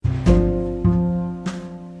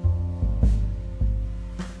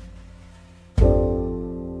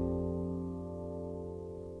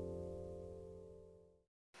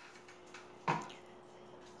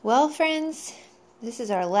Well, friends, this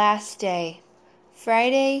is our last day,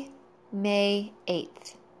 Friday, May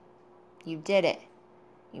 8th. You did it.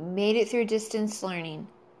 You made it through distance learning.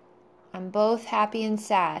 I'm both happy and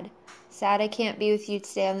sad. Sad I can't be with you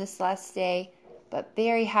today on this last day, but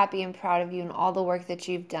very happy and proud of you and all the work that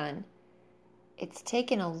you've done. It's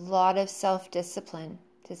taken a lot of self-discipline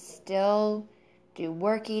to still do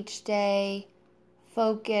work each day,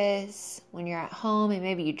 focus when you're at home and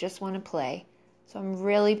maybe you just want to play. So I'm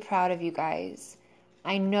really proud of you guys.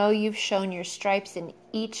 I know you've shown your stripes in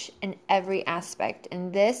each and every aspect.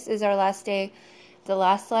 And this is our last day. The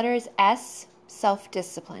last letter is S,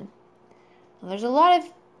 self-discipline. Now, there's a lot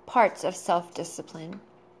of parts of self-discipline.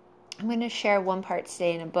 I'm going to share one part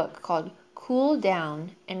today in a book called Cool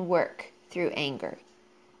Down and Work Through Anger.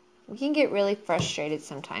 We can get really frustrated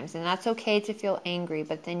sometimes, and that's okay to feel angry,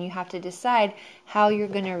 but then you have to decide how you're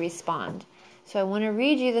going to respond. So I want to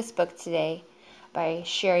read you this book today by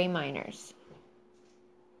Sherry Miners.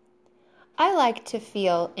 I like to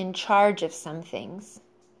feel in charge of some things.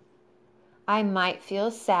 I might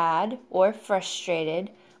feel sad or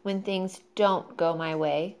frustrated when things don't go my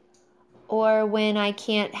way, or when I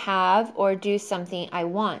can't have or do something I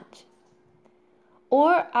want.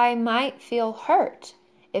 Or I might feel hurt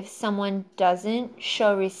if someone doesn't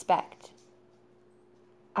show respect.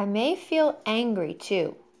 I may feel angry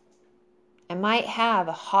too. I might have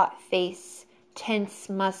a hot face, tense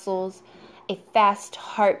muscles, a fast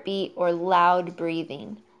heartbeat, or loud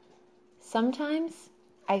breathing. Sometimes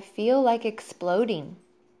I feel like exploding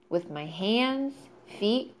with my hands,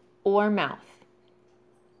 feet, or mouth.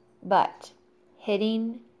 But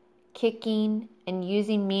hitting, kicking, and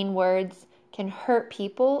using mean words can hurt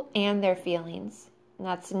people and their feelings, and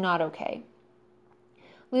that's not okay.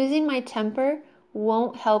 Losing my temper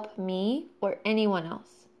won't help me or anyone else.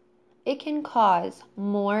 It can cause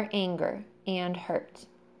more anger and hurt.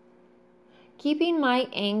 Keeping my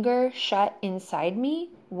anger shut inside me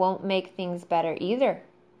won't make things better either.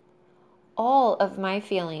 All of my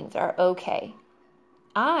feelings are okay.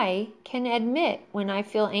 I can admit when I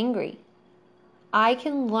feel angry. I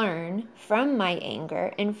can learn from my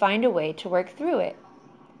anger and find a way to work through it.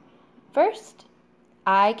 First,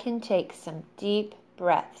 I can take some deep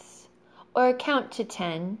breaths or count to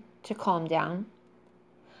 10 to calm down.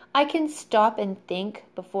 I can stop and think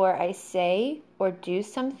before I say or do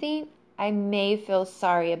something I may feel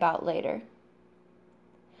sorry about later.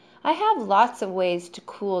 I have lots of ways to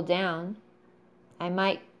cool down. I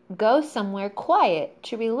might go somewhere quiet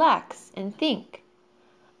to relax and think.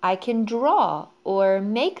 I can draw or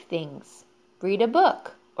make things, read a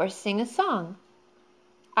book, or sing a song.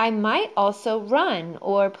 I might also run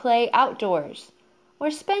or play outdoors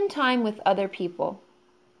or spend time with other people.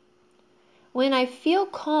 When I feel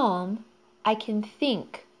calm, I can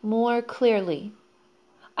think more clearly.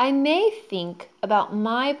 I may think about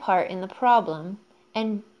my part in the problem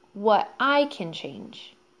and what I can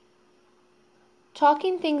change.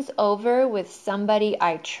 Talking things over with somebody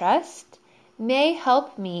I trust may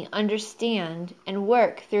help me understand and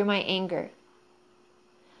work through my anger.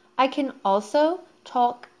 I can also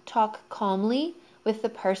talk calmly with the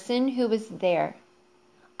person who was there.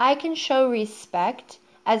 I can show respect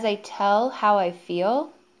as I tell how I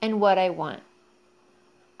feel and what I want.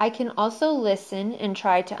 I can also listen and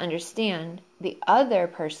try to understand the other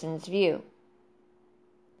person's view.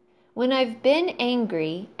 When I've been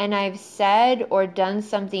angry and I've said or done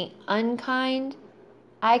something unkind,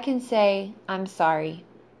 I can say, I'm sorry.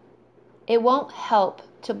 It won't help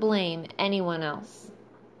to blame anyone else.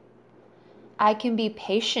 I can be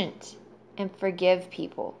patient and forgive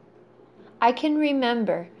people. I can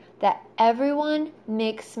remember that everyone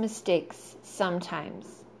makes mistakes sometimes.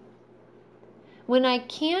 When I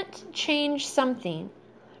can't change something,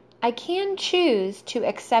 I can choose to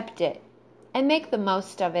accept it and make the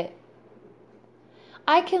most of it.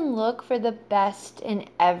 I can look for the best in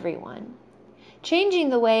everyone.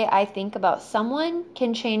 Changing the way I think about someone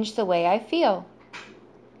can change the way I feel.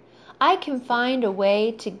 I can find a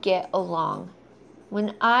way to get along.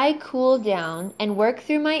 When I cool down and work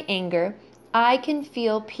through my anger, I can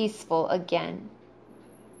feel peaceful again.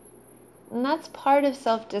 And that's part of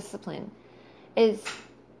self-discipline, is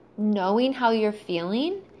knowing how you're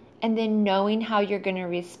feeling and then knowing how you're going to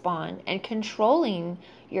respond and controlling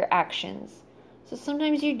your actions. So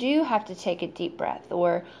sometimes you do have to take a deep breath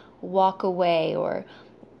or walk away or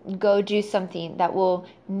go do something that will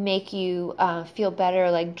make you feel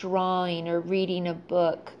better, like drawing or reading a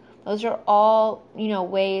book. Those are all,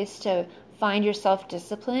 ways to find your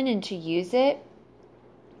self-discipline and to use it.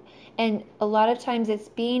 And a lot of times it's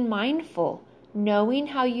being mindful, knowing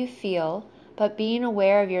how you feel, but being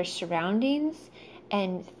aware of your surroundings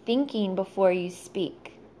and thinking before you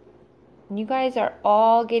speak. And you guys are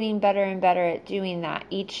all getting better and better at doing that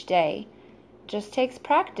each day. Just takes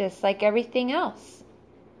practice like everything else.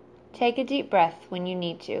 Take a deep breath when you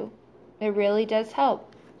need to. It really does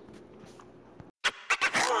help.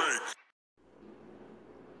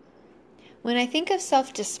 When I think of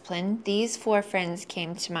self-discipline, these 4 friends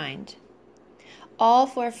came to mind. All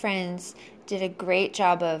 4 friends did a great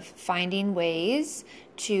job of finding ways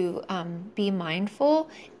to be mindful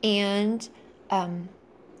and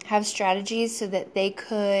have strategies so that they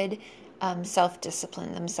could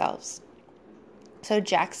self-discipline themselves. So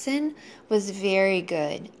Jackson was very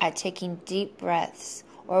good at taking deep breaths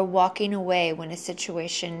or walking away when a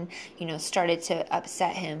situation, started to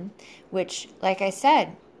upset him, which, like I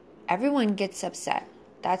said, everyone gets upset.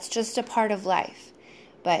 That's just a part of life.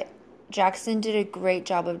 But Jackson did a great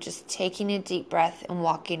job of just taking a deep breath and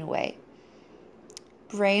walking away.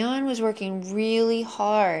 Bray'on was working really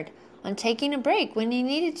hard on taking a break when he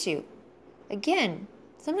needed to. Again,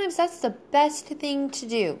 sometimes that's the best thing to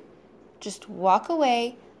do. Just walk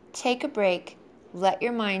away, take a break, let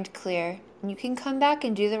your mind clear, and you can come back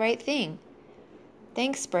and do the right thing.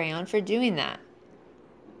 Thanks, Bray'on, for doing that.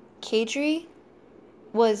 Kaydree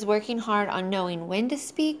was working hard on knowing when to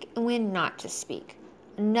speak and when not to speak.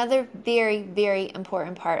 Another very, very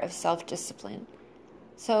important part of self-discipline.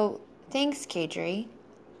 So thanks, Kaydree,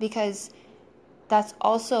 because that's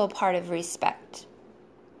also a part of respect.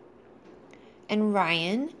 And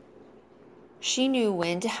Ryan, she knew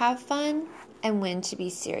when to have fun and when to be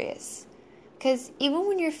serious. Because even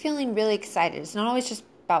when you're feeling really excited, it's not always just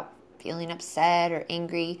about feeling upset or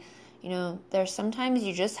angry. There's sometimes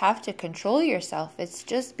you just have to control yourself. It's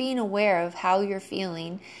just being aware of how you're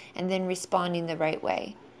feeling and then responding the right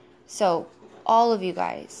way. So all of you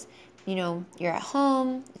guys, you're at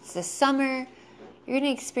home, it's the summer, you're going to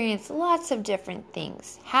experience lots of different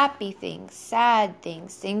things. Happy things, sad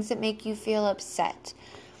things, things that make you feel upset.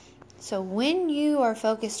 So when you are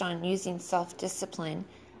focused on using self-discipline,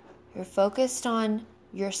 you're focused on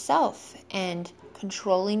yourself and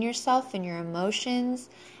controlling yourself and your emotions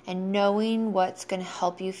and knowing what's going to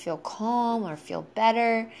help you feel calm or feel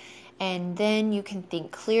better. And then you can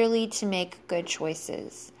think clearly to make good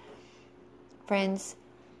choices. Friends,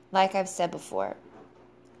 like I've said before,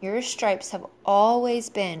 your stripes have always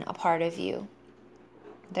been a part of you.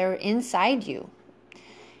 They're inside you.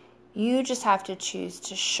 You just have to choose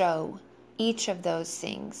to show each of those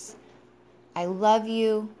things. I love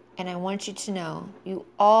you, and I want you to know you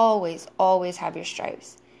always, always have your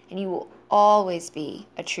stripes, and you will always be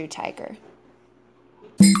a true tiger.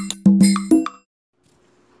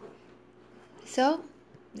 So,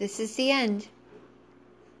 this is the end.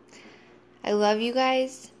 I love you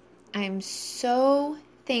guys. I'm so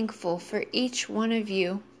thankful for each one of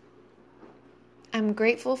you. I'm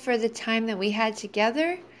grateful for the time that we had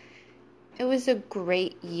together. It was a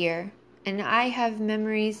great year, and I have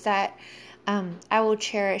memories that I will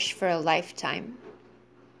cherish for a lifetime.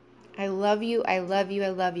 I love you, I love you, I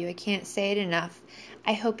love you. I can't say it enough.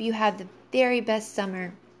 I hope you have the very best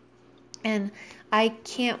summer, and I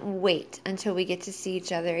can't wait until we get to see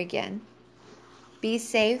each other again. Be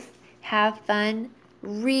safe, have fun,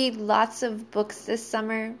 read lots of books this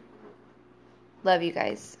summer. Love you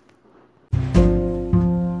guys.